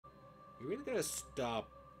We really gotta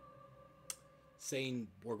stop saying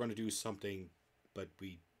we're going to do something, but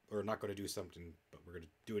or not going to do something, but we're going to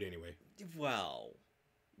do it anyway. Well,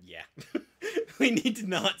 yeah. We need to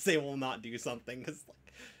not say we'll not do something, because,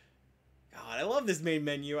 like, God, I love this main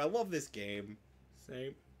menu. I love this game.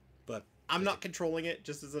 Same, but I'm not controlling it,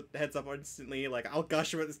 just as a heads up instantly. Like, I'll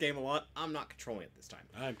gush about this game a lot. I'm not controlling it this time.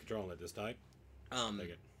 I'm controlling it this time.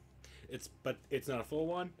 Like it. But it's not a full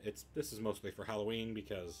one. This is mostly for Halloween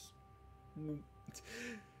because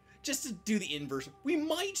just to do the inverse. We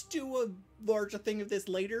might do a larger thing of this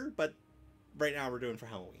later, but right now we're doing for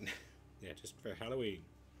Halloween. Yeah, just for Halloween.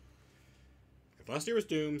 If last year was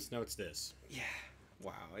Dooms, now it's this. Yeah.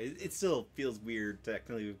 Wow. It still feels weird.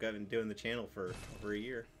 Technically, we've been doing the channel for over a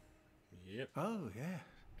year. Yep. Oh, yeah.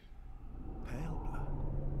 Pale blood.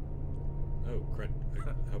 Oh, crud.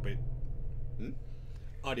 I hope it...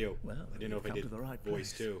 Audio. Well, I didn't know if I come did to the right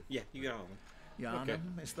voice place. too. Yeah, you got all of them. Yarnum Okay.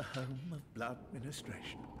 is the home of blood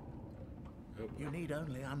ministration. Oh, You need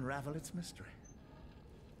only unravel its mystery.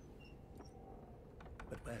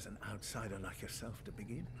 But where's an outsider like yourself to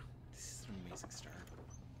begin? This is an amazing start.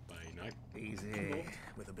 by night. Easy,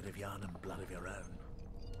 with a bit of yarn and blood of your own.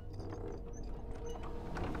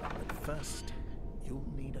 But first, you'll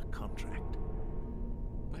need a contract.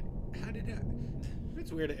 But how did that...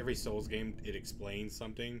 It's weird that every Souls game, it explains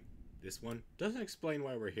something. This one doesn't explain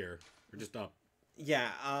why we're here. We're just up. Yeah,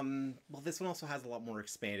 well, this one also has a lot more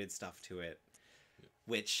expanded stuff to it,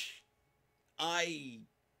 which I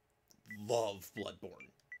love Bloodborne.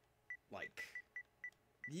 Like,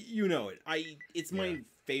 you know it. It's my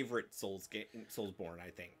favorite Souls game, Soulsborne, I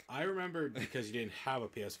think. I remember because you didn't have a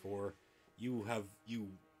PS4, you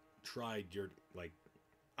tried your, like...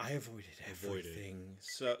 I avoided everything,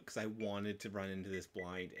 so because I wanted to run into this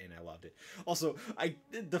blind, and I loved it. Also,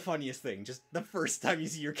 the funniest thing, just the first time you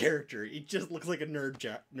see your character, it just looks like a nerd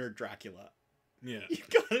Dracula. Yeah. You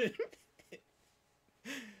got it.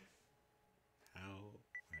 How? Oh,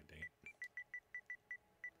 dang it.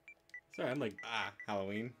 Sorry, I'm like...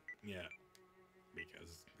 Halloween. Yeah.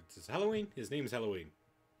 Because it's Halloween. His name is Halloween.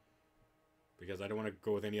 Because I don't want to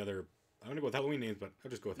go with any other... I want to go with Halloween names, but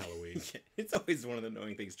I'll just go with Halloween. Yeah, it's always one of the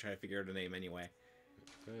annoying things to try to figure out a name anyway.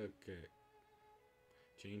 Okay.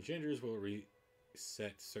 Change genders will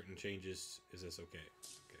reset certain changes. Is this okay?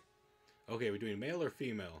 Okay. Okay, we're doing male or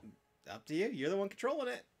female? Up to you. You're the one controlling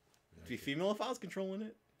it. It'd be female if I was controlling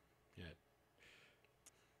it. Yeah.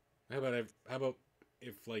 How about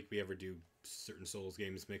if like we ever do certain Souls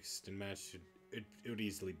games mixed and matched, it would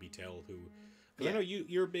easily be tell who. Because I know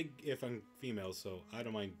you're big if I'm female, so I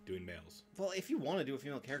don't mind doing males. Well, if you want to do a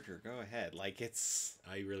female character, go ahead. Like, it's...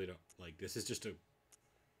 I really don't. Like, this is just a...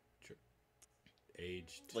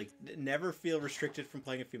 aged... Like, never feel restricted from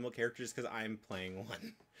playing a female character just because I'm playing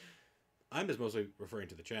one. I'm just mostly referring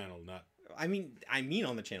to the channel, not... I mean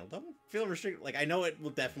on the channel. Don't feel restricted. Like, I know it will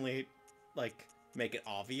definitely, like, make it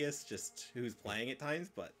obvious just who's playing at times,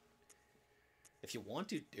 but... If you want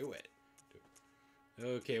to, do it.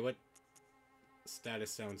 Okay, what... status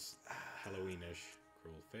sounds Halloweenish.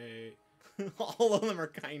 Cruel Fate. All of them are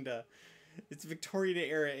kinda... It's Victorian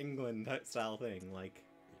era England style thing, like...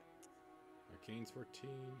 Arcane's 14,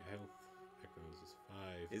 Health Echoes is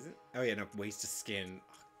 5. Isn't? Oh yeah, no, Waste of Skin.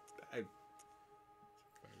 I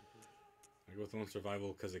go with Lone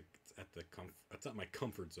Survival because it's at the it's not my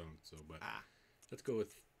comfort zone, so, but...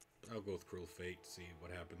 I'll go with Cruel Fate, see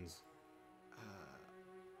what happens.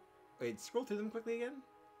 Wait, scroll through them quickly again?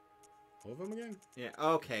 All of them again? Yeah,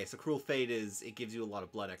 okay, so Cruel Fate it gives you a lot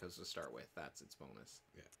of blood echoes to start with. That's its bonus.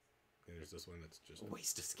 Yeah. And there's this one that's just...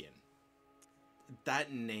 Waste of Skin.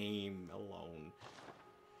 That name alone.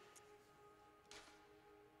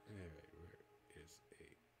 Alright, where is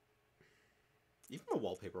a... Even the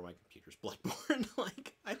wallpaper on my computer's Bloodborne.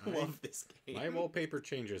 Like, I love this game. My wallpaper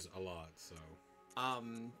changes a lot, so...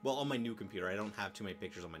 Well, on my new computer. I don't have too many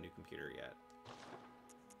pictures on my new computer yet.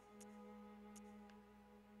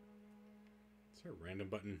 Is there a random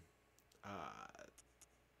button?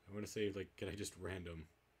 I want to say, like, can I just random?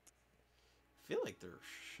 I feel like there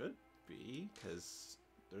should be, because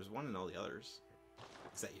there's one in all the others.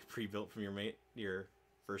 Is that you pre-built from your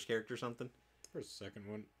first character or something? Where's the second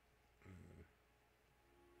one?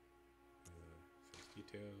 Face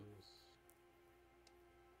details.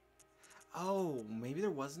 Oh, maybe there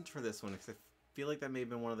wasn't for this one, because I feel like that may have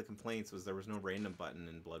been one of the complaints, was there was no random button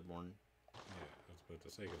in Bloodborne. Yeah, I was about to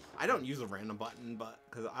say. I don't use a random button, but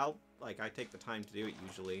because I take the time to do it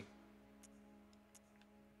usually.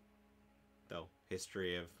 Though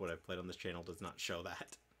history of what I've played on this channel does not show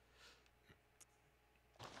that.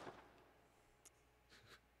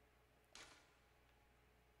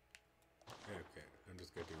 Okay, I'm just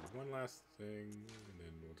just gotta do one last thing, and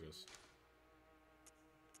then we'll just...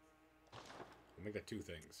 We'll make that 2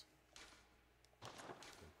 things.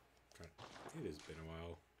 It has been a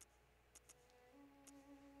while.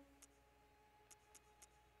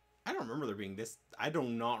 I don't remember there being this. I do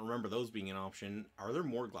not remember those being an option. Are there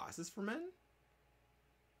more glasses for men?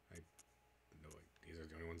 No, these are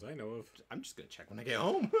the only ones I know of. I'm just gonna check when I get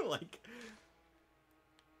home. Like,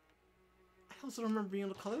 I also don't remember being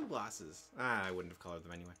able to color the glasses. I wouldn't have colored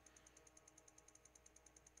them anyway.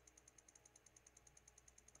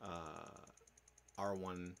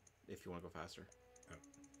 R1 if you want to go faster.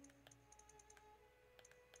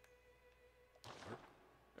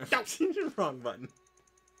 No, wrong button.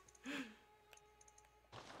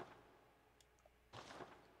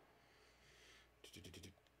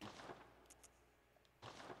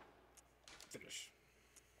 Finish.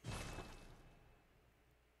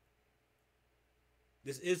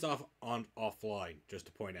 This is offline, just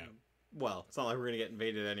to point out. Well, it's not like we're gonna get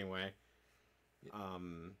invaded anyway.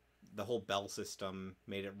 The whole bell system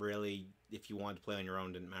made it really, if you wanted to play on your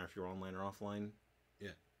own, didn't matter if you were online or offline.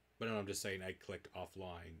 Yeah, but no, I'm just saying I clicked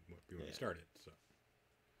offline when we started. So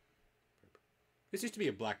this used to be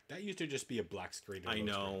a black. That used to just be a black screen. I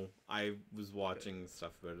know. I was watching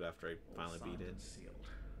stuff about it after I finally beat it. Sealed.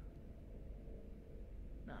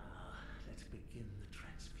 Now, let's begin the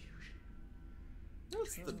transfusion.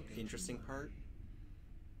 That's the interesting part.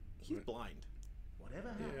 He's blind. Whatever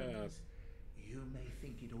happens, you may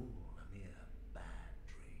think it all a mere bad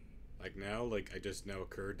dream. Like now, I just now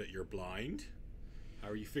occurred that you're blind. How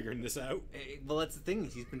are you figuring this out? Well, that's the thing.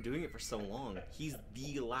 He's been doing it for so long. He's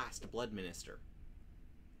the last blood minister.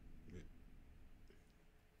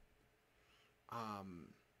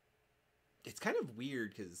 It's kind of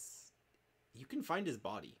weird because you can find his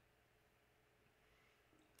body.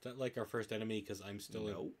 Is that like our first enemy? Because I'm still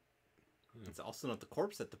No. It's also not the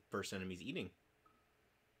corpse that the first enemy's eating.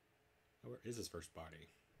 Where is his first body?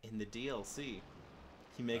 In the DLC,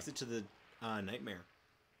 he makes it to the nightmare.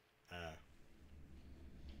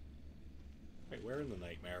 Wait, where in the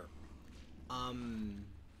nightmare?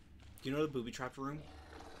 You know the booby trapped room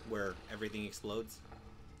where everything explodes?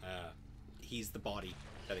 He's the body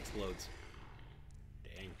that explodes.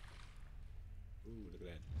 Dang. Ooh, look at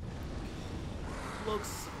that. Looks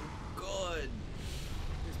so good.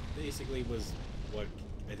 This basically was what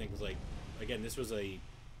I think was again, this was a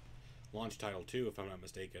launch title too, if I'm not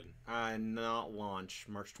mistaken. Not launch,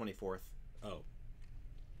 March 24th. Oh.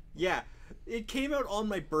 Yeah, it came out on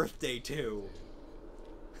my birthday too.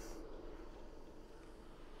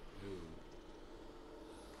 Ooh.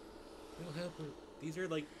 They'll help her. These are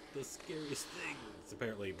the scariest things,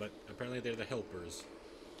 apparently, but apparently they're the helpers.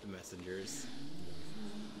 The messengers.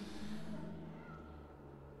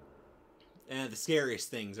 And the scariest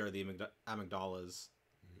things are the amygdalas.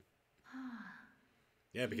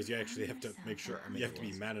 Yeah, because you actually have to make sure you have to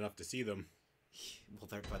be mad enough to see them. Well,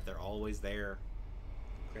 they're always there.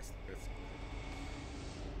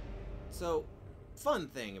 So, fun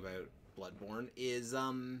thing about Bloodborne is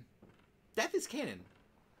death is canon.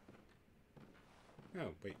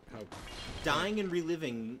 Oh wait, how? Dying and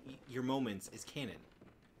reliving your moments is canon.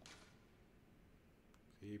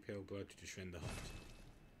 You pale blood to defend the hunt.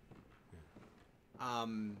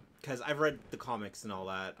 Because I've read the comics and all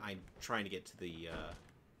that. I'm trying to get to the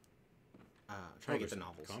trying to get the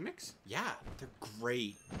novels. Comics? Yeah, they're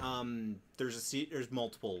great. There's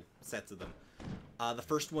multiple sets of them. The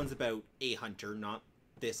first one's about a hunter, not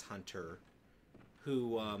this hunter,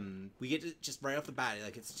 who we get to just right off the bat,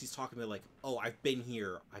 she's talking about oh, I've been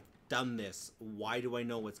here, I've done this, why do I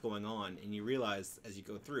know what's going on? And you realize as you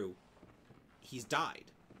go through, he's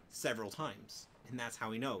died several times, and that's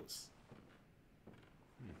how he knows.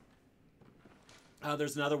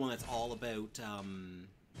 There's another one that's all about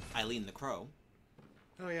Eileen the Crow.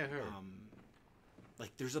 Oh yeah, her.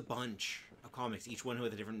 There's a bunch of comics, each one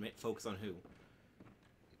with a different focus on who.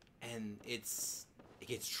 And it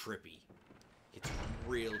gets trippy. It's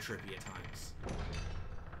real trippy at times.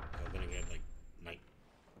 Then again, night.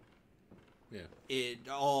 Yeah. It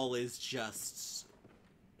all is just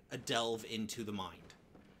a delve into the mind.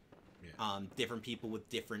 Yeah. Different people with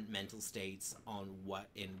different mental states on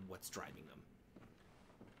what's driving them.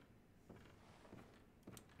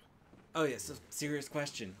 Oh yeah, so serious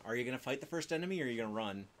question. Are you going to fight the first enemy or are you going to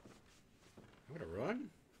run? I'm going to run?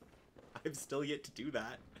 I've still yet to do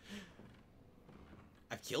that.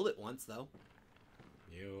 I've killed it once, though.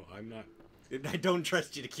 I'm not... I don't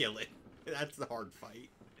trust you to kill it. That's the hard fight.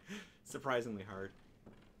 Surprisingly hard.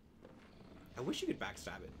 I wish you could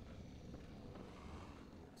backstab it.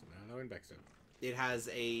 So now in backstab. It has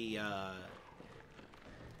a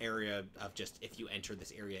area of just if you enter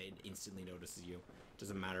this area, it instantly notices you.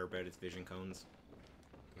 Doesn't matter about its vision cones.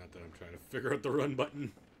 Not that I'm trying to figure out the run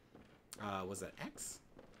button. Was that X?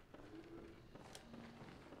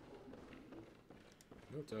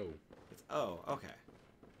 No, it's O. It's O. Okay.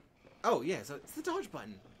 Oh yeah, so it's the dodge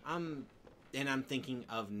button. And I'm thinking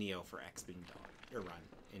of Neo for X being dodge or run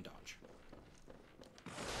in dodge.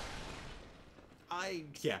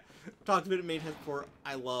 Yeah, talked about it made head before.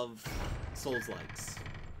 I love Souls-likes,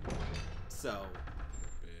 so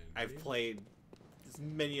I've played as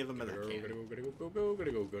many of them as I can. Gotta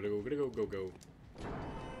go.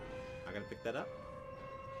 I gotta pick that up.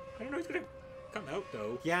 I don't know. He's gonna come out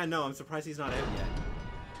though. Yeah, no, I'm surprised he's not out yet.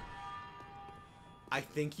 I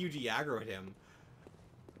think you de-aggroed him.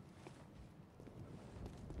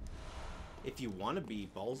 If you want to be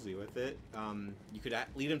ballsy with it, you could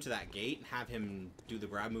lead him to that gate and have him do the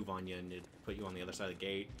grab move on you and it'd put you on the other side of the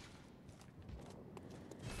gate.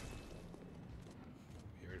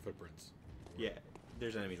 Hearing footprints. Yeah,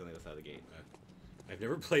 there's enemies on the other side of the gate. I've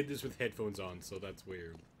never played this with headphones on, so that's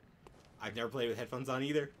weird. I've never played with headphones on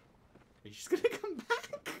either. Are you just gonna come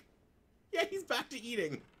back? Yeah, he's back to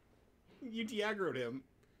eating. You de-aggroed him.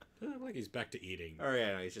 Like he's back to eating. Oh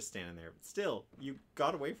yeah, no, he's just standing there. But still, you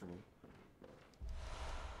got away from him.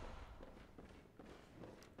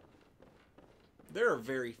 There are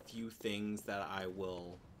very few things that I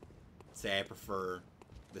will say I prefer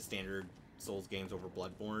the standard Souls games over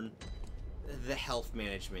Bloodborne. The health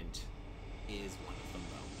management is one of them,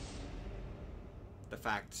 though. The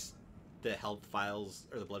fact the health vials,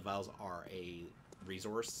 or the blood vials, are a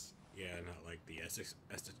resource. Yeah, not like the Estus.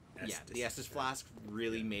 Yeah, the Estus flask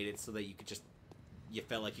really made it so that you could just... You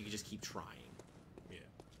felt like you could just keep trying. Yeah.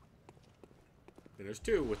 Then there's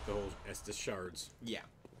two with the whole Estus shards. Yeah.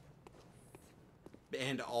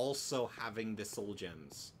 And also having the soul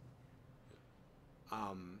gems.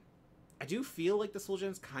 I do feel like the soul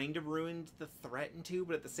gems kind of ruined the threat in 2,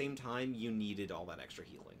 but at the same time, you needed all that extra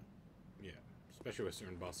healing. Yeah, especially with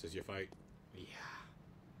certain bosses you fight. Yeah.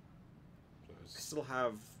 So I still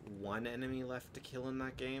have one enemy left to kill in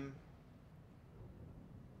that game.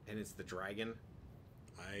 And it's the dragon.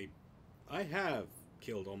 I have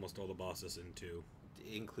killed almost all the bosses in 2.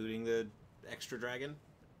 Including the extra dragon.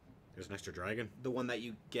 There's an extra dragon? The one that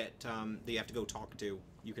you get, that you have to go talk to.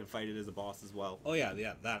 You can fight it as a boss as well. Oh yeah,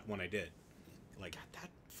 that one I did. Like, God, that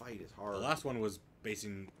fight is hard. The last one was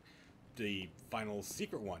basing the final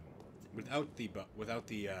secret one without the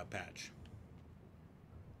patch.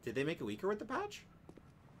 Did they make it weaker with the patch?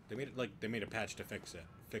 They made a patch to fix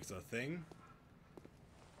a thing.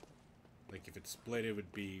 Like if it split, it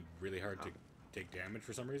would be really hard to take damage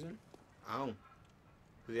for some reason. Oh.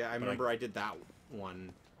 Yeah, I remember I did that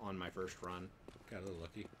one on my first run. Got a little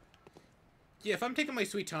lucky. Yeah, if I'm taking my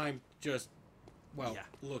sweet time, just... Well, yeah.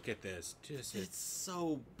 Look at this. It's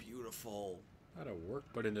so beautiful. How to work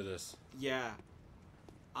put into this. Yeah.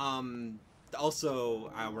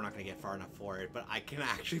 Also, we're not going to get far enough for it, but I can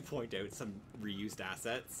actually point out some reused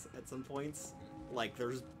assets at some points. Like,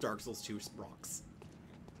 there's Dark Souls 2 rocks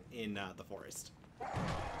in the forest. Can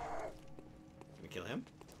we kill him?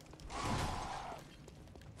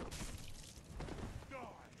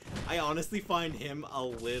 I honestly find him a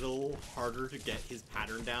little harder to get his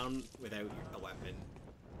pattern down without a weapon.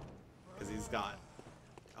 Because he's got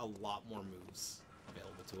a lot more moves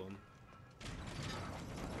available to him.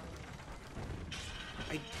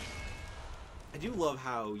 I do love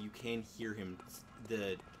how you can hear him,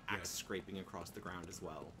 the axe scraping across the ground as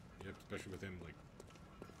well. Yep, especially with him, like...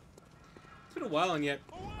 It's been a while and yet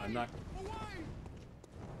I'm not...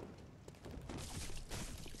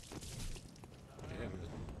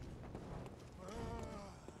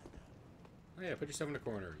 Oh yeah, put yourself in a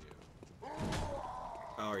corner, you.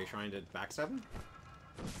 Oh, are you trying to backstab him?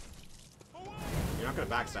 You're not gonna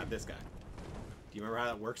backstab this guy. Do you remember how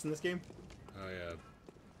that works in this game? Oh yeah.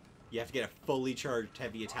 You have to get a fully charged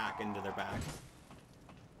heavy attack into their back.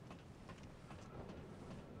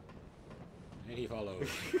 And he followed.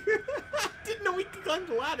 I didn't know he could climb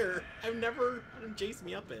the ladder. I've never had him chase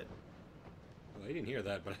me up it. Well, I didn't hear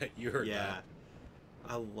that, but you heard that. Yeah.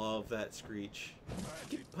 I love that screech. I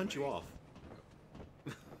can punch you off.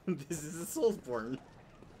 This is a Soulsborne.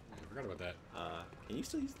 I forgot about that. Can you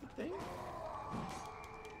still use the thing?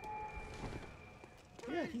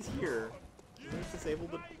 Yeah, he's here. He's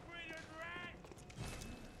disabled.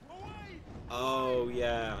 Oh,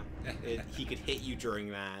 yeah. He could hit you during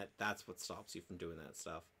that. That's what stops you from doing that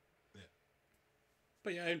stuff. Yeah.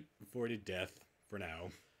 But yeah, I avoided death for now.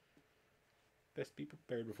 Best be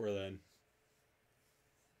prepared before then.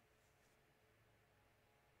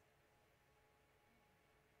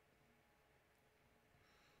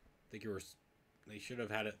 think you were. They should have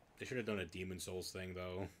had it. They should have done a Demon Souls thing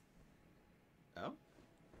though. Oh.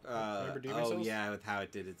 Remember Demon Souls? Yeah, with how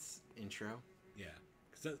it did its intro. Yeah,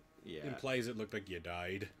 because that implies it looked like you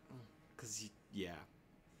died. Yeah.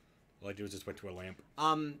 All I did was just went to a lamp.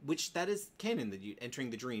 Which that is canon, that you entering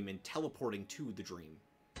the dream and teleporting to the dream.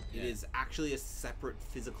 Yeah. It is actually a separate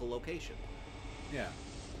physical location. Yeah.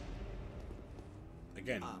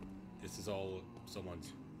 Again, this is all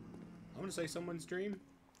someone's. I want to say someone's dream.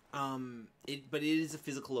 But it is a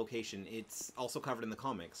physical location. It's also covered in the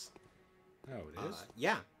comics. Oh, it is.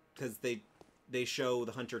 Yeah, because they show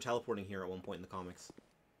the hunter teleporting here at one point in the comics.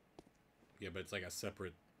 Yeah, but it's like a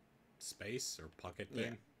separate space or pocket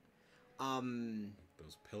thing. Yeah.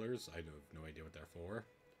 Those pillars, I have no idea what they're for.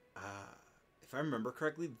 If I remember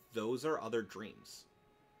correctly, those are other dreams.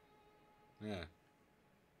 Yeah.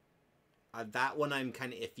 That one I'm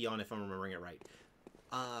kind of iffy on if I'm remembering it right.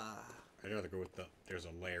 I'd rather go with there's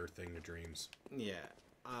a layer thing to dreams. Yeah.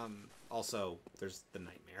 Also, there's the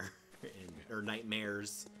nightmare. Or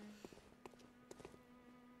nightmares.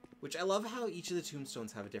 Which I love how each of the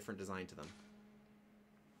tombstones have a different design to them.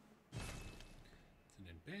 It's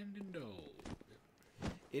an abandoned doll.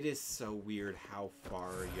 It is so weird how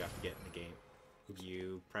far you have to get in the game. Oops.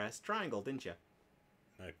 You pressed triangle, didn't you?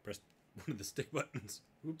 I pressed one of the stick buttons.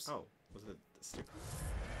 Oops. Oh, was it the stick?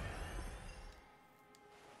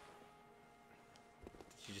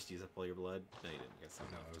 Did you just use up all your blood? No, you didn't. Guess so.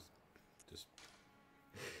 No, I was just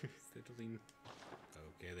fiddling.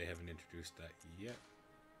 Okay, they haven't introduced that yet.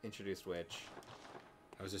 Introduced which?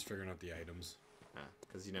 I was just figuring out the items.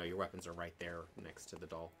 Because, you know, your weapons are right there next to the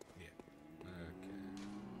doll. Yeah. Okay.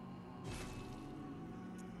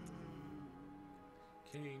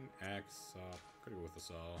 King, axe, saw. Could go with the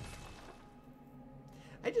saw.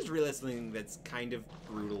 I just realized something that's kind of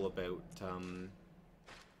brutal about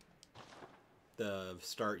the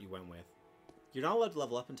start you went with. You're not allowed to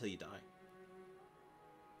level up until you die.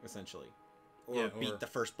 Essentially. Or beat the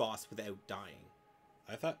first boss without dying.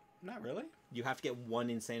 I thought, not really. You have to get one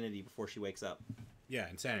insanity before she wakes up. Yeah,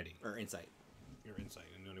 insanity. Or insight. Your insight.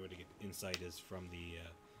 And the only way to get insight is from the...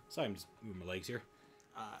 Sorry, I'm just moving my legs here.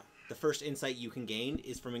 The first insight you can gain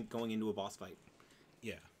is from going into a boss fight.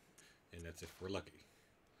 Yeah. And that's if we're lucky.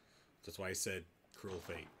 That's why I said Cruel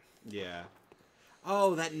Fate. Yeah.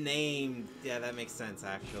 Oh, that name. Yeah, that makes sense,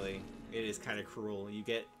 actually. It is kind of cruel. You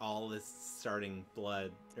get all this starting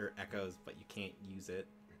blood, or echoes, but you can't use it.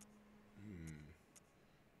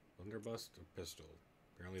 Blunderbuss or pistol?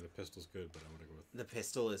 Apparently the pistol's good, but I'm gonna go with... The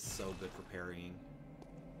pistol is so good for parrying.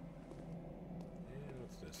 Yeah,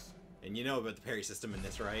 what's this? And you know about the parry system in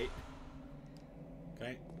this, right?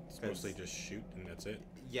 Okay. It's mostly just shoot and that's it.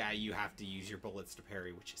 Yeah, you have to use your bullets to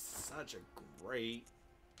parry, which is such a great...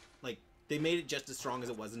 Like, they made it just as strong as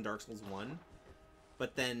it was in Dark Souls 1.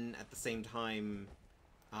 But then, at the same time,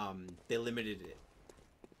 they limited it.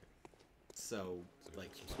 So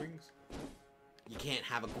like... Some swings? You can't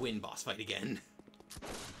have a Gwyn boss fight again.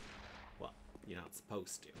 Well, you're not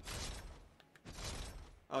supposed to.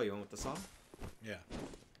 Oh, you went with the saw? Yeah.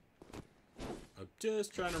 I'm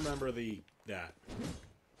just trying to remember that.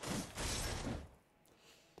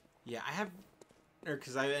 Yeah, I have...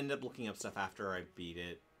 Because I ended up looking up stuff after I beat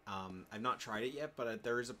it. I've not tried it yet, but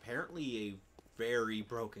there is apparently a very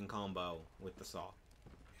broken combo with the saw.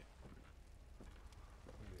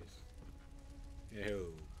 Yeah,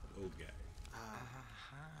 old guy.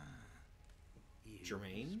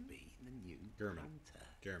 Germain? German.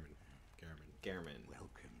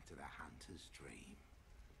 Welcome to the Hunter's Dream.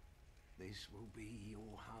 This will be your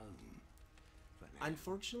home for now.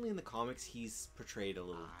 Unfortunately, in the comics, he's portrayed a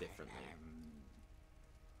little differently.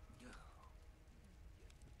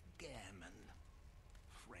 Gammon,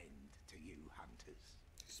 friend to you hunters.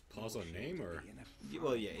 Just pause on name, or?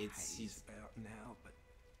 Well, yeah, he's about now, but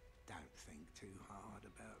don't think too hard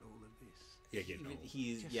about all of this. Yeah, getting old.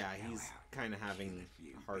 he's kind of having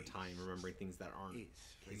a hard time remembering things that aren't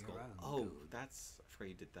his goal. Oh, that's... I forgot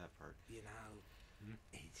you did that part. You know,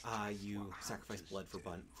 it's you what sacrifice hunters blood do.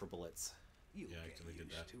 for bullets. You'll Yeah, I get actually did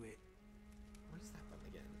used that. to it. What is that button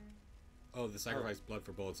again? Oh, the sacrifice blood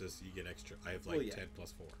for bullets is you get extra. I have like Well, yeah. 10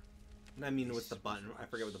 plus 4. And I mean, with the button, I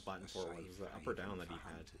forget what the button for was. Was it up or down that he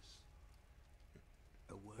had?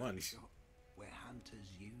 A Once. workshop where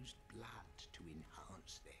hunters used blood to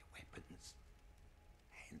enhance their weapons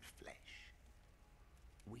and flesh.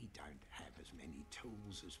 We don't have as many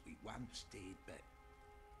tools as we once did, but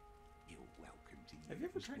you're welcome to use Have you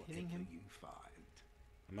ever tried hitting whatever him? you find.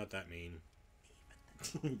 I'm not that mean.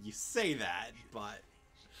 You say that, but...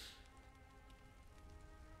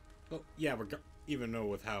 Well, yeah, even though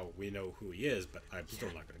with how we know who he is, but I'm still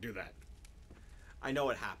not going to do that. I know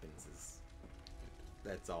what happens.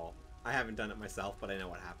 That's all. I haven't done it myself, but I know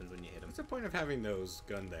what happens when you hit him. What's the point of having those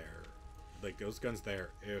those guns there,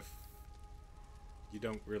 if you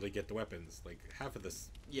don't really get the weapons? Like, half of this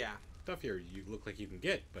stuff here you look like you can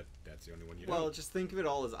get, but that's the only one you don't. Well, just think of it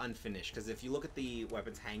all as unfinished, because if you look at the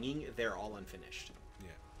weapons hanging, they're all unfinished. Yeah.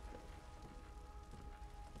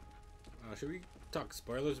 Should we talk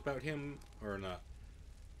spoilers about him or not?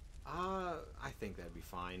 I think that'd be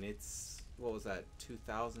fine. It's, what was that,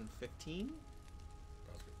 2015?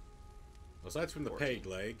 Possibly. Well, aside from the 14. peg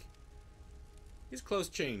leg, his clothes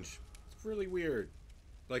change. It's really weird.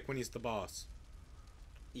 Like when he's the boss.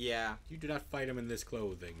 Yeah. You do not fight him in this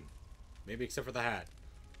clothing. Maybe except for the hat.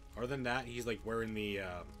 Other than that, he's like wearing the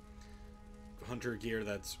hunter gear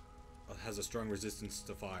that's has a strong resistance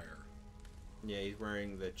to fire. Yeah, he's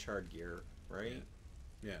wearing the charred gear, right?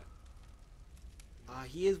 Yeah.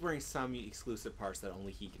 He is wearing some exclusive parts that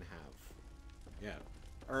only he can have. Yeah.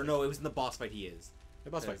 Or no, it was in the boss fight he is.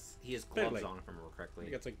 The boss fight. He has Peg gloves leg. on, if I remember correctly.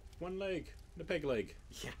 He gets like one leg and a peg leg.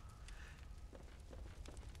 Yeah.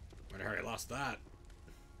 When I already lost that.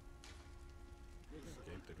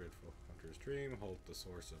 Escape the dreadful hunter's dream. Hold the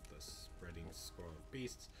source of the spreading squall of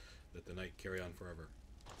beasts. Let the night carry on forever.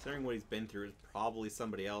 Considering what he's been through, is probably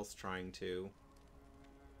somebody else trying to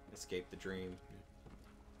escape the dream.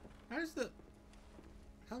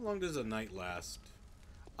 How long does a night last?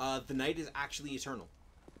 The night is actually eternal.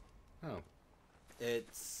 Oh.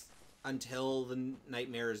 It's until the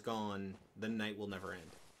nightmare is gone, the night will never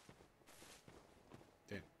end.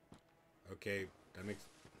 Damn. Okay, that makes...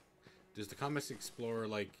 Does the comics explore,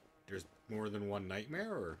 like, there's more than one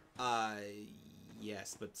nightmare, or...?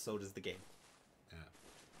 Yes, but so does the game. Yeah.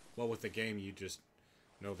 Well, with the game, you just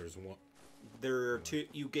know there's one... There are two...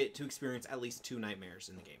 You get to experience at least 2 nightmares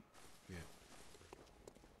in the game. Yeah.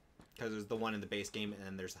 Because there's the one in the base game, and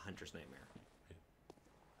then there's the Hunter's Nightmare.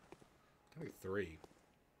 Tell me 3.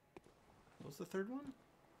 What was the third one?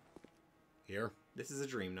 Here? This is a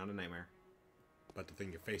dream, not a nightmare. But the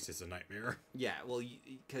thing you face is a nightmare. Yeah, well,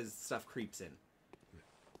 because stuff creeps in. Yeah.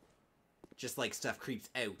 Just like stuff creeps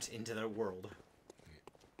out into the world.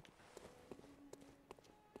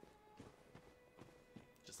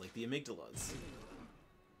 Just like the amygdalas.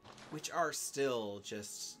 Which are still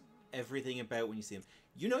just everything about when you see them.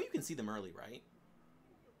 You know you can see them early, right?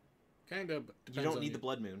 Kind of. You don't need the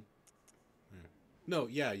blood moon. Yeah. No,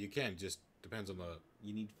 yeah, you can. Just depends on the...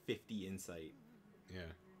 You need 50 insight. Yeah.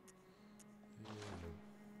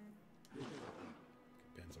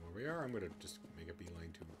 Depends on where we are. I'm going to just make a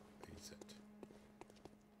beeline to a set.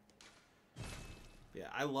 Yeah,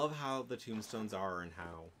 I love how the tombstones are and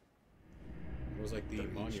how... It was like the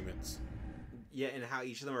monuments. Yeah, and how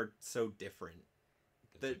each of them are so different.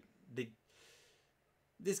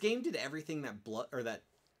 This game did everything that that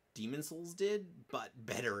Demon Souls did, but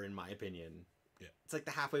better in my opinion. Yeah. It's like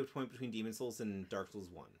the halfway point between Demon Souls and Dark Souls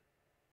 1.